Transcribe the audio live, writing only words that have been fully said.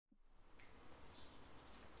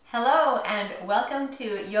and welcome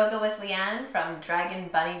to Yoga with Leanne from Dragon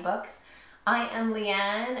Bunny Books. I am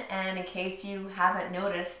Leanne, and in case you haven't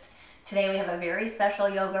noticed, today we have a very special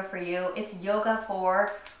yoga for you. It's yoga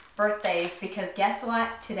for birthdays because guess what?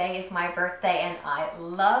 Today is my birthday and I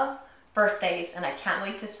love birthdays and I can't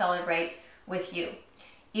wait to celebrate with you.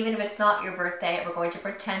 Even if it's not your birthday, we're going to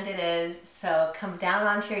pretend it is. So come down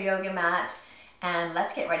onto your yoga mat and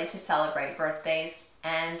let's get ready to celebrate birthdays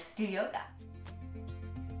and do yoga.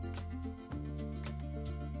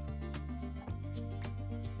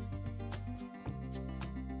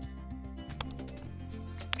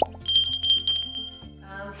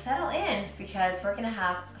 Settle in because we're gonna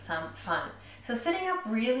have some fun. So sitting up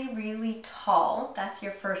really tall, that's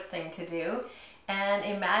your first thing to do. And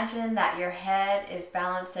imagine that your head is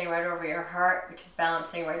balancing right over your heart, which is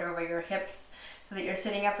balancing right over your hips, so that you're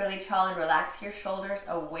sitting up really tall, and relax your shoulders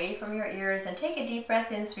away from your ears and take a deep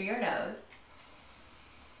breath in through your nose.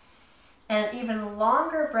 And an even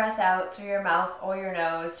longer breath out through your mouth or your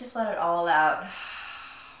nose. Just let it all out.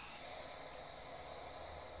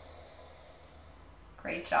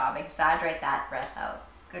 Great job. Exaggerate that breath out.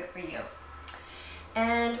 Good for you.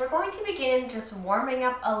 And we're going to begin just warming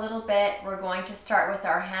up a little bit. We're going to start with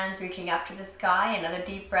our hands reaching up to the sky. Another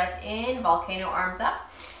deep breath in, volcano arms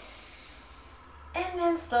up. And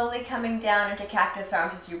then slowly coming down into cactus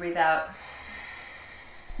arms as you breathe out.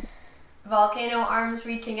 Volcano arms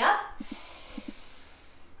reaching up.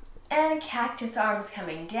 And cactus arms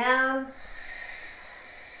coming down.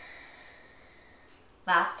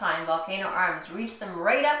 Last time, volcano arms, reach them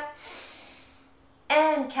right up,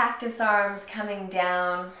 and cactus arms coming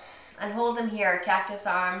down, and hold them here, cactus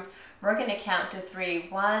arms. We're going to count to 3.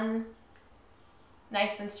 1,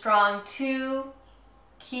 nice and strong. 2,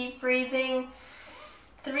 keep breathing.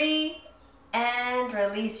 3, and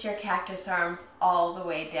release your cactus arms all the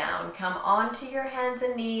way down. Come onto your hands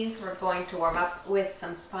and knees. We're going to warm up with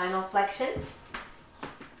some spinal flexion.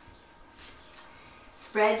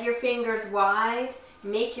 Spread your fingers wide.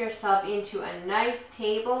 Make yourself into a nice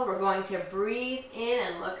table. We're going to breathe in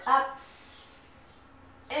and look up.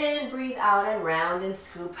 And breathe out and round and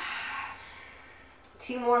scoop.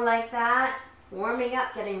 2 more like that. Warming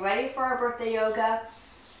up, getting ready for our birthday yoga.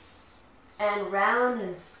 And round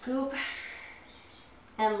and scoop.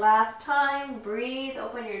 And last time, breathe,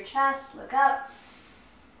 open your chest, look up.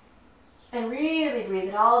 And really breathe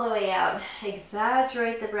it all the way out.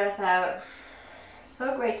 Exaggerate the breath out.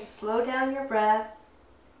 So great to slow down your breath.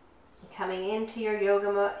 Coming into your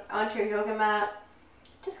onto your yoga mat,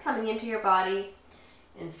 just coming into your body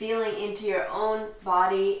and feeling into your own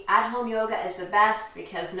body. At-home yoga is the best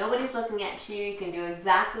because nobody's looking at you. You can do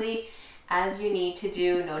exactly as you need to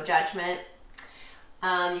do, no judgment.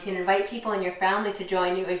 You can invite people in your family to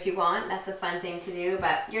join you if you want. That's a fun thing to do,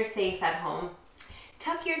 but you're safe at home.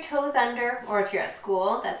 Tuck your toes under, or if you're at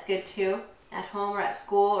school, that's good too. At home or at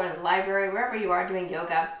school or in the library, wherever you are doing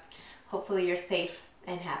yoga, hopefully you're safe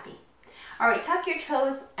and happy. All right, tuck your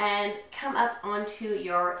toes and come up onto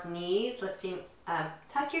your knees, lifting,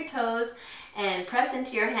 tuck your toes and press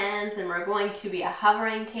into your hands, and we're going to be a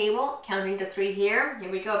hovering table, counting to 3 here.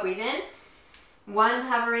 Here we go, breathe in. 1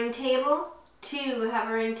 hovering table, 2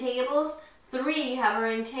 hovering tables, 3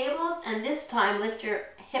 hovering tables, and this time lift your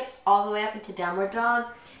hips all the way up into downward dog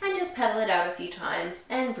and just pedal it out a few times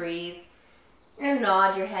and breathe and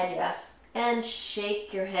nod your head yes and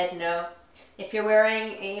shake your head no. If you're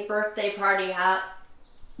wearing a birthday party hat,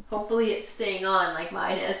 hopefully it's staying on like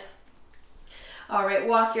mine is. All right,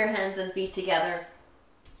 walk your hands and feet together.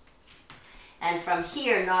 And from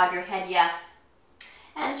here, nod your head yes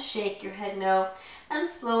and shake your head no. And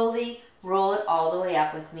slowly roll it all the way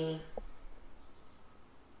up with me.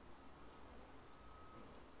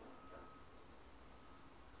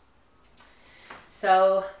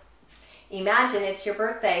 So imagine it's your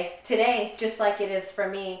birthday today, just like it is for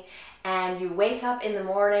me. And you wake up in the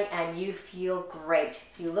morning and you feel great.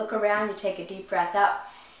 You look around, you take a deep breath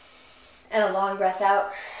up and a long breath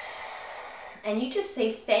out. And you just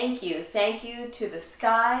say thank you. Thank you to the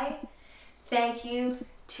sky. Thank you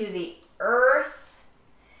to the earth.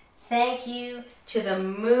 Thank you to the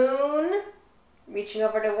moon, reaching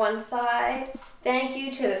over to one side. Thank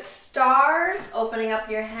you to the stars, opening up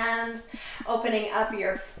your hands, opening up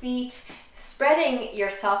your feet, spreading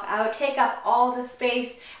yourself out. Take up all the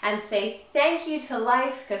space and say thank you to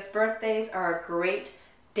life, because birthdays are a great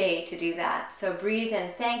day to do that. So breathe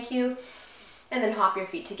in thank you, and then hop your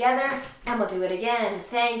feet together, and we'll do it again.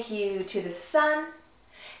 Thank you to the sun.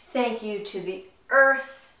 Thank you to the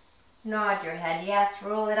earth. Nod your head yes,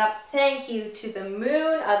 roll it up. Thank you to the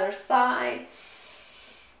moon, other side.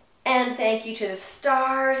 And thank you to the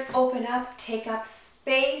stars. Open up, take up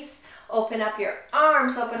space. Open up your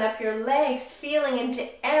arms, open up your legs, feeling into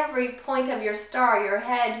every point of your star, your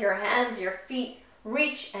head, your hands, your feet.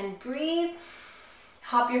 Reach and breathe.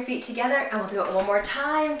 Hop your feet together, and we'll do it one more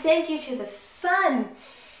time. Thank you to the sun.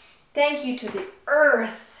 Thank you to the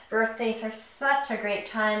earth. Birthdays are such a great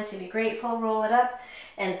time to be grateful. Roll it up.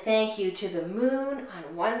 And thank you to the moon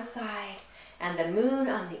on one side and the moon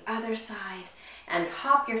on the other side. And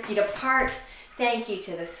hop your feet apart. Thank you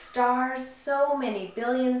to the stars. So many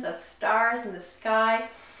billions of stars in the sky.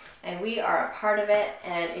 And we are a part of it.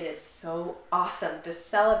 And it is so awesome to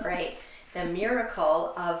celebrate the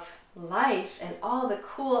miracle of life and all the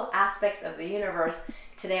cool aspects of the universe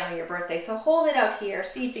today on your birthday. So hold it out here.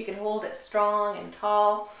 See if you can hold it strong and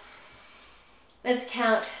tall. Let's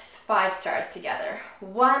count 5 stars together.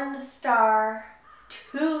 1 star,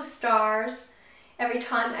 2 stars. Every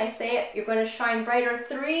time I say it, you're going to shine brighter.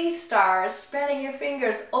 3 stars, spreading your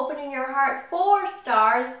fingers, opening your heart. 4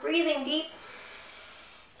 stars, breathing deep.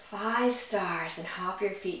 5 stars, and hop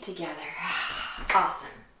your feet together. Awesome.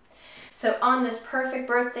 So on this perfect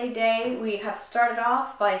birthday day, we have started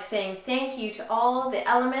off by saying thank you to all the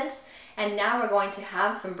elements, and now we're going to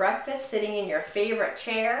have some breakfast sitting in your favorite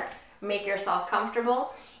chair. Make yourself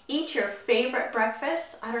comfortable. Eat your favorite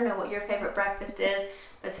breakfast. I don't know what your favorite breakfast is,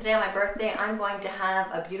 but today on my birthday, I'm going to have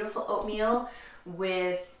a beautiful oatmeal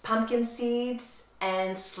with pumpkin seeds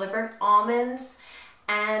and slivered almonds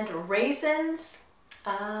and raisins,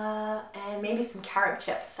 and maybe some carrot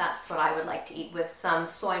chips. That's what I would like to eat with some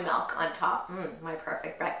soy milk on top. My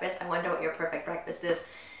perfect breakfast. I wonder what your perfect breakfast is.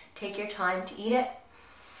 Take your time to eat it.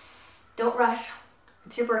 Don't rush.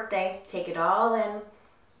 It's your birthday. Take it all in.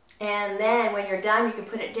 And then when you're done, you can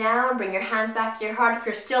put it down, bring your hands back to your heart. If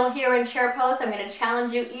you're still here in chair pose, I'm going to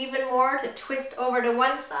challenge you even more to twist over to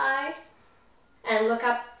one side and look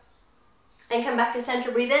up and come back to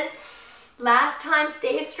center. Breathe in. Last time,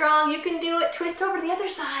 stay strong. You can do it. Twist over to the other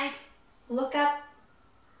side. Look up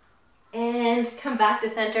and come back to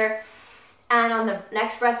center. And on the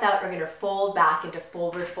next breath out, we're going to fold back into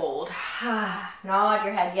forward fold. Nod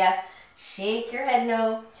your head yes. Shake your head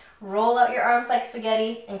no. Roll out your arms like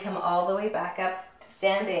spaghetti and come all the way back up to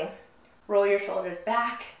standing. Roll your shoulders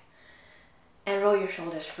back and roll your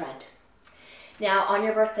shoulders front. Now on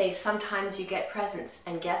your birthday, sometimes you get presents,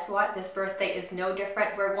 and guess what? This birthday is no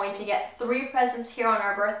different. We're going to get 3 presents here on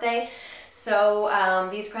our birthday. So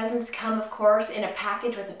these presents come, of course, in a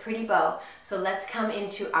package with a pretty bow. So let's come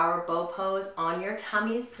into our bow pose. On your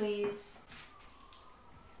tummies, please.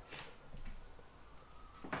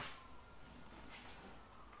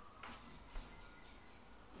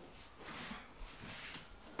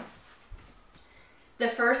 The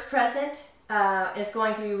first present is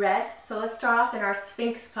going to be red. So let's start off in our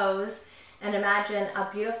Sphinx pose and imagine a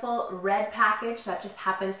beautiful red package. That just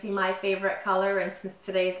happens to be my favorite color, and since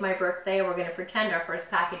today is my birthday, we're going to pretend our first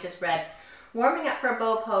package is red. Warming up for a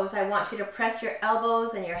bow pose, I want you to press your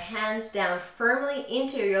elbows and your hands down firmly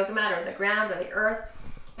into your yoga mat or the ground or the earth,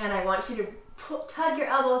 and I want you to tug your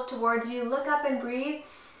elbows towards you. Look up and breathe.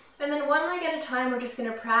 And then one leg at a time, we're just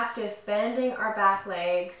going to practice bending our back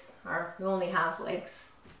legs. We only have legs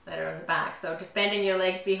that are in the back, so just bending your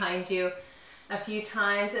legs behind you a few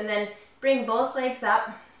times, and then bring both legs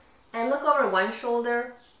up and look over one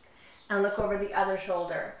shoulder and look over the other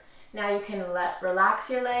shoulder. Now you can relax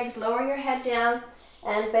your legs, lower your head down,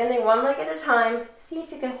 and bending one leg at a time, see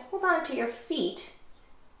if you can hold on to your feet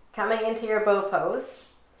coming into your bow pose.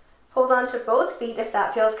 Hold on to both feet if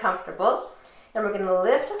that feels comfortable. And we're going to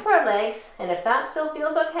lift up our legs, and if that still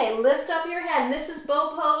feels okay, lift up your head. And this is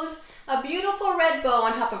bow pose, a beautiful red bow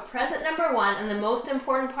on top of present number 1, and the most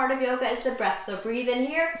important part of yoga is the breath. So breathe in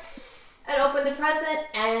here and open the present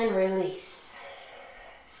and release.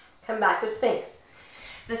 Come back to Sphinx.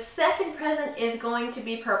 The second present is going to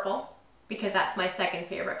be purple because that's my second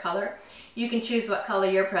favorite color. You can choose what color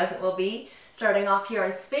your present will be. Starting off here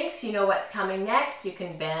in Sphinx, you know what's coming next. You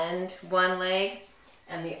can bend one leg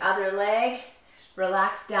and the other leg.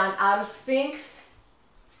 Relax down out of Sphinx.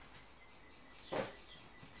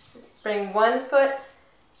 Bring one foot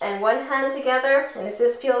and one hand together, and if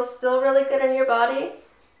this feels still really good in your body,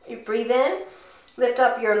 you breathe in, lift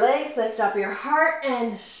up your legs, lift up your heart,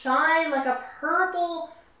 and shine like a purple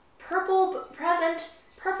present,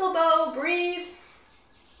 purple bow. Breathe.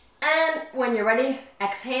 And when you're ready,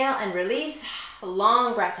 exhale and release.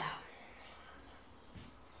 Long breath out.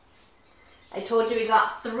 I told you we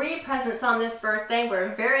got 3 presents on this birthday.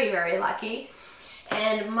 We're very, very lucky.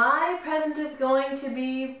 And my present is going to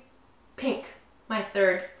be pink, my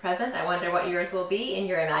third present. I wonder what yours will be in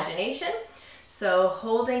your imagination. So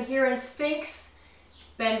holding here in Sphinx,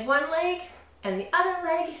 bend one leg And the other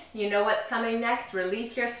leg, you know what's coming next.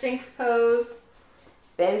 Release your Sphinx pose.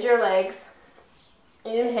 Bend your legs.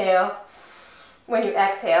 Inhale. When you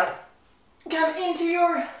exhale, come into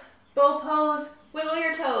your bow pose. Wiggle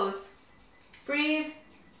your toes. Breathe.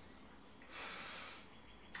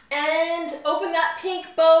 And open that pink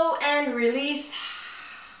bow and release.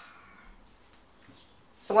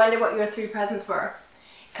 I wonder what your 3 presents were.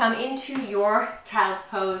 Come into your child's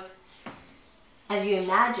pose as you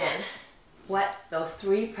imagine what those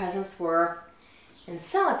 3 presents were and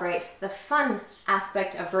celebrate the fun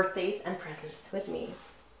aspect of birthdays and presents with me.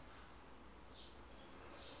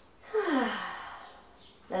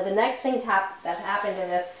 Now the next thing that happened in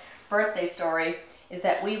this birthday story is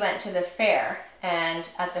that we went to the fair, and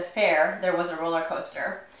at the fair there was a roller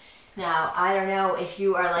coaster. Now I don't know if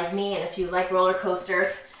you are like me and if you like roller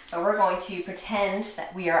coasters, but we're going to pretend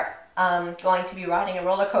that we are going to be riding a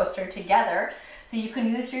roller coaster together. So you can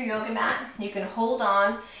use your yoga mat, you can hold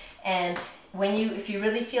on, and if you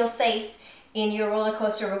really feel safe in your roller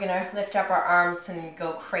coaster, we're gonna lift up our arms and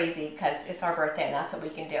go crazy because it's our birthday and that's what we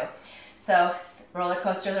can do. So roller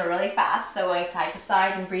coasters are really fast, so going side to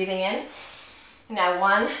side and breathing in. Now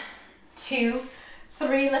 1, 2,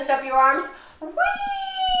 3, lift up your arms,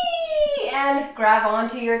 whee! And grab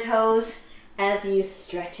onto your toes as you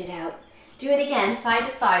stretch it out. Do it again, side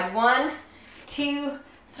to side. 1, 2,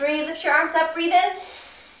 3, lift your arms up, breathe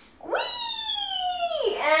in,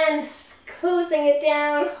 whee! And closing it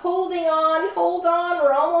down, holding on, hold on,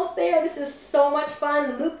 we're almost there. This is so much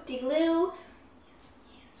fun, loop-de-loo.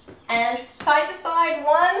 And side to side,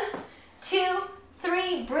 1, 2,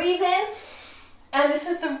 3, breathe in. And this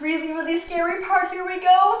is the really, really scary part. Here we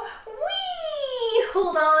go. Whee!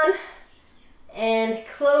 Hold on. And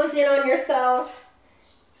close in on yourself.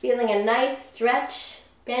 Feeling a nice stretch.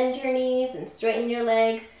 Bend your knees and straighten your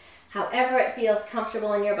legs. However it feels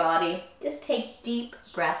comfortable in your body. Just take deep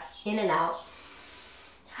breaths in and out.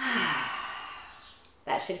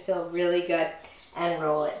 That should feel really good. And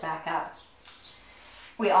roll it back up.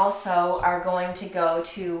 We also are going to go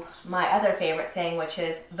to my other favorite thing, which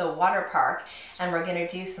is the water park, and we're going to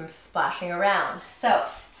do some splashing around. So,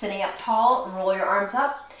 sitting up tall, roll your arms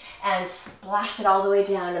up and splash it all the way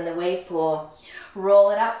down in the wave pool.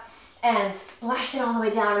 Roll it up and splash it all the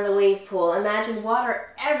way down in the wave pool. Imagine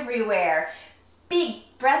water everywhere. Big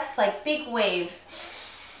breaths like big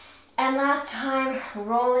waves. And last time,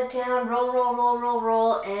 roll it down, roll, roll, roll, roll,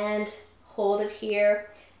 roll, and hold it here.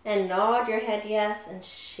 And nod your head yes and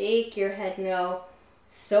shake your head no.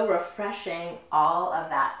 So refreshing, all of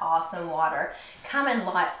that awesome water. Come and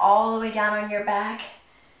lie all the way down on your back.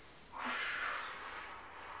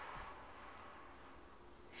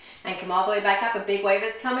 And come all the way back up. A big wave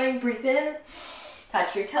is coming. Breathe in,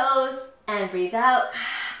 touch your toes, and breathe out,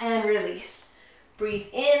 and release. Breathe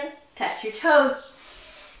in, touch your toes,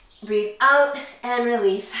 breathe out, and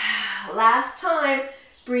release. Last time,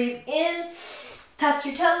 breathe in, touch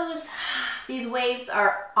your toes. These waves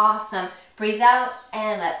are awesome. Breathe out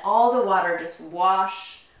and let all the water just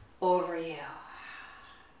wash over you.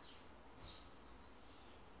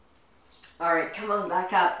 All right, come on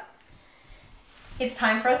back up. It's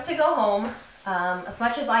time for us to go home. As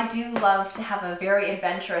much as I do love to have a very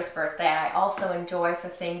adventurous birthday, I also enjoy for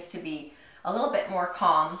things to be a little bit more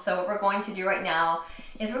calm. So what we're going to do right now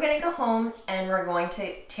is we're going to go home and we're going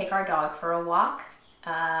to take our dog for a walk.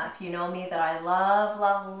 If you know me, that I love,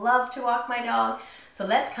 love, love to walk my dog. So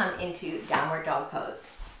let's come into downward dog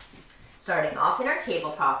pose. Starting off in our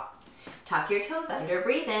tabletop. Tuck your toes under,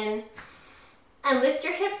 breathe in, and lift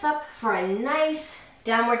your hips up for a nice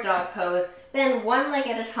downward dog pose. Then one leg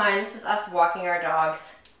at a time. This is us walking our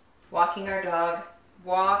dogs. Walking our dog.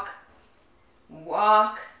 Walk,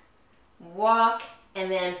 walk, walk, and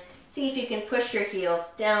then see if you can push your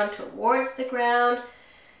heels down towards the ground.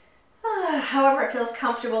 However it feels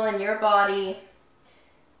comfortable in your body.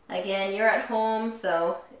 Again, you're at home,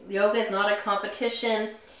 so yoga is not a competition.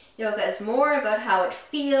 Yoga is more about how it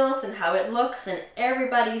feels and how it looks, and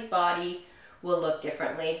everybody's body will look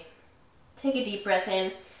differently. Take a deep breath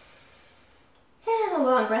in and a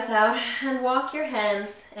long breath out, and walk your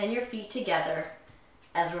hands and your feet together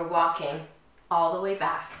as we're walking all the way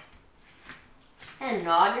back. And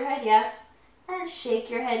nod your head yes, and shake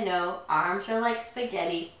your head no. Arms are like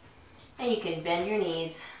spaghetti. And you can bend your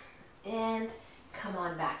knees and come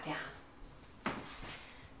on back down.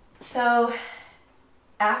 So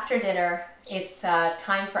after dinner, it's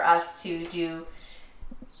time for us to do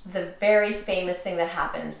the very famous thing that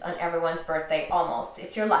happens on everyone's birthday, almost,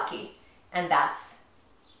 if you're lucky, and that's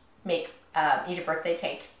eat a birthday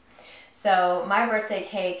cake. So my birthday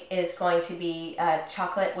cake is going to be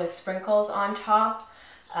chocolate with sprinkles on top.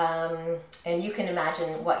 And you can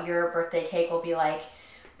imagine what your birthday cake will be like.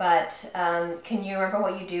 But can you remember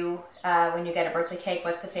what you do when you get a birthday cake?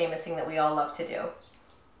 What's the famous thing that we all love to do?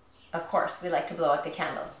 Of course, we like to blow out the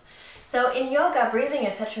candles. So in yoga, breathing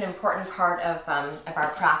is such an important part of our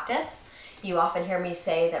practice. You often hear me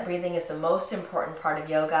say that breathing is the most important part of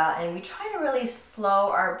yoga, and we try to really slow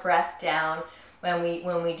our breath down when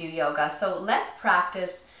we do yoga. So let's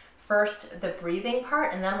practice first the breathing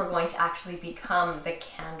part, and then we're going to actually become the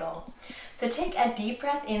candle. So take a deep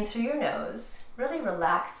breath in through your nose. Really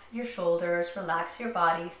relax your shoulders, relax your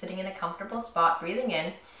body, sitting in a comfortable spot, breathing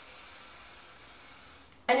in.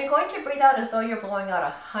 And you're going to breathe out as though you're blowing out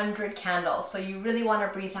 100 candles. So you really want to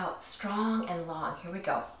breathe out strong and long. Here we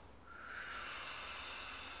go.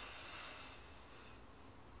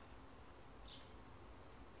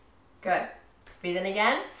 Good. Breathe in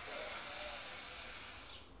again.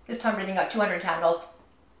 This time breathing out 200 candles.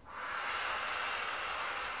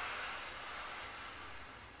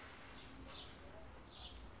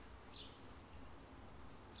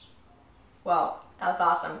 Wow, that was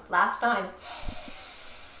awesome. Last time.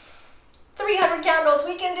 300 candles,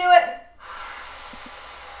 we can do it.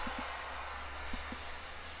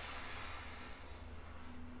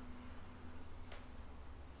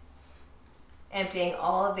 Emptying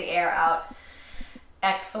all of the air out.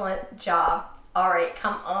 Excellent job. All right,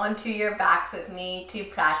 come on to your backs with me to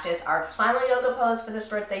practice our final yoga pose for this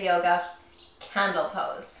birthday yoga, candle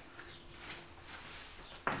pose.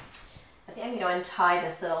 I think I'm going to untie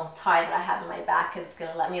this little tie that I have in my back because it's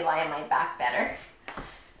going to let me lie on my back better.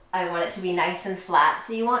 I want it to be nice and flat.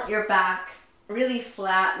 So you want your back really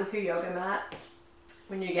flat with your yoga mat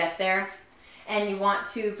when you get there. And you want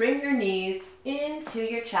to bring your knees into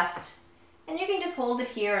your chest. And you can just hold it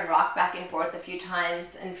here and rock back and forth a few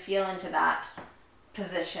times and feel into that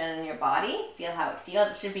position in your body. Feel how it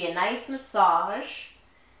feels. It should be a nice massage.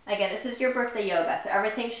 Again, this is your birthday yoga, so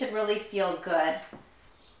everything should really feel good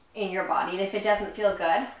in your body. And if it doesn't feel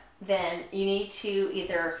good, then you need to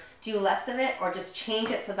either do less of it or just change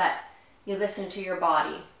it so that you listen to your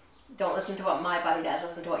body. Don't listen to what my body does,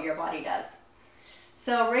 listen to what your body does.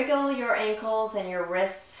 So wriggle your ankles and your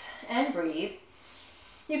wrists and breathe.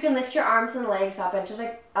 You can lift your arms and legs up into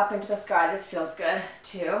the sky. This feels good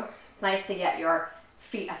too. It's nice to get your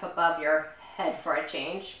feet up above your head for a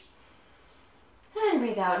change. And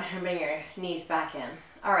breathe out and bring your knees back in.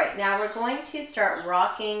 All right, now we're going to start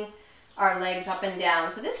rocking our legs up and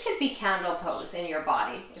down. So this could be candle pose in your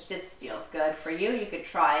body. If this feels good for you, you could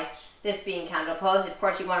try this being candle pose. Of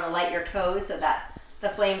course, you want to light your toes so that the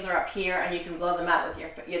flames are up here and you can blow them out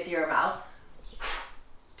with your mouth.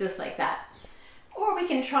 Just like that. Or we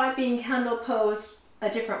can try being candle pose a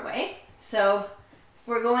different way. So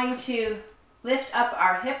we're going to lift up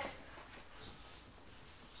our hips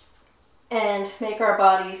and make our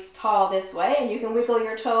bodies tall this way. And you can wiggle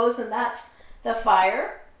your toes, and that's the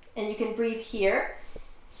fire. And you can breathe here.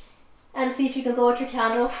 And see if you can blow out your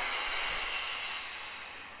candle.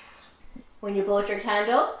 When you blow out your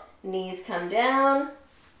candle, knees come down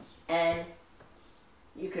and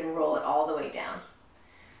you can roll it all the way down.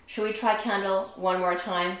 Should we try candle one more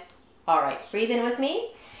time? All right, breathe in with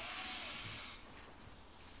me.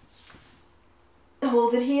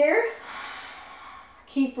 Hold it here.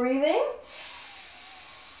 Keep breathing.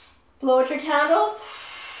 Blow out your candles.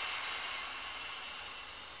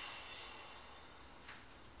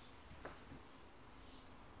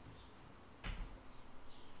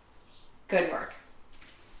 Good work.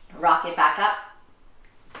 Rock it back up.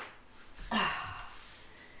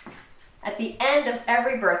 At the end of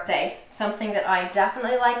every birthday, something that I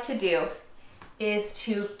definitely like to do is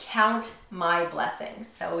to count my blessings.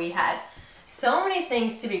 So we had so many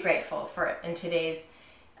things to be grateful for in today's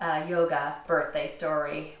yoga birthday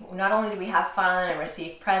story. Not only did we have fun and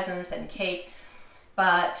receive presents and cake,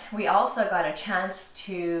 but we also got a chance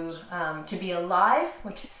to be alive,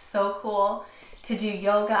 which is so cool, to do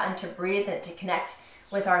yoga and to breathe and to connect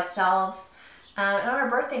with ourselves. And on our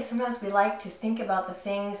birthday, sometimes we like to think about the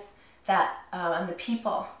things that and the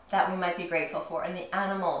people that we might be grateful for, and the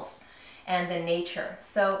animals and the nature.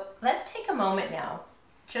 So let's take a moment now,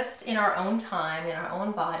 just in our own time, in our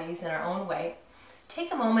own bodies, in our own way,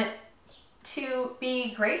 take a moment to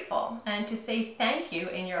be grateful and to say thank you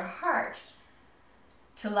in your heart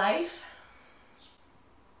to life,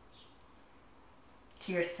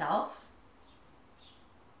 to yourself,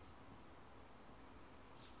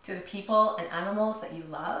 to the people and animals that you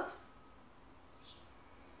love,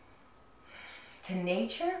 to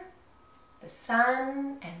nature, the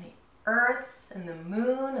sun and the earth and the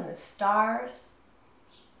moon and the stars,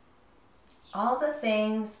 all the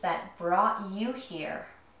things that brought you here,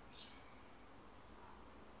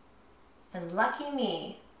 And lucky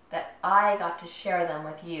me that I got to share them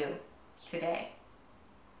with you today.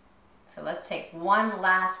 So let's take one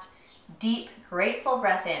last deep, grateful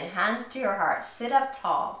breath in, hands to your heart, sit up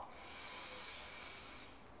tall.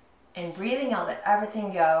 And breathing out, let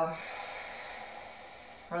everything go.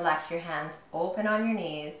 Relax your hands, open on your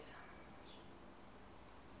knees.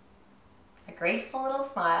 A grateful little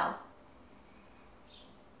smile.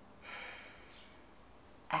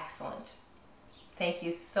 Excellent. Thank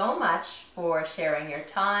you so much for sharing your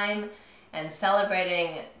time and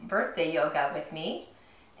celebrating birthday yoga with me.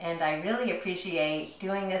 And I really appreciate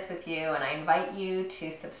doing this with you, and I invite you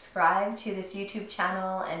to subscribe to this YouTube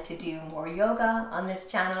channel and to do more yoga on this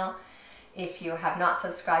channel if you have not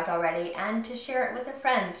subscribed already, and to share it with a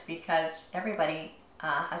friend, because everybody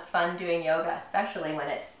has fun doing yoga, especially when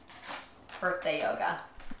it's birthday yoga.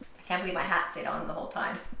 I can't believe my hat stayed on the whole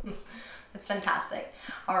time. It's fantastic.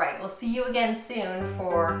 All right, we'll see you again soon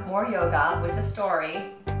for more yoga with a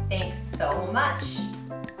story. Thanks so much.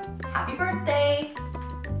 Happy birthday.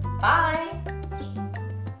 Bye.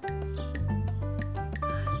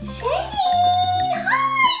 Shane!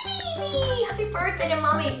 Hi, baby! Happy birthday to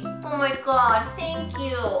mommy. Oh my God, thank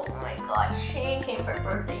you. Oh my God, Shane came for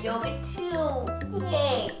birthday yoga too.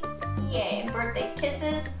 Yay. Yay, birthday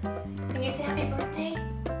kisses. Can you say happy birthday?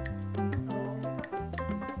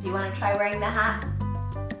 Do you want to try wearing the hat?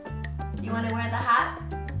 Do you want to wear the hat?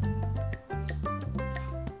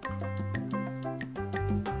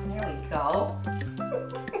 There we go.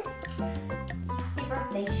 Happy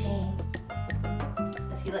birthday, Shane.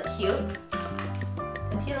 Does he look cute?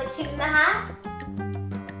 Does he look cute in the hat?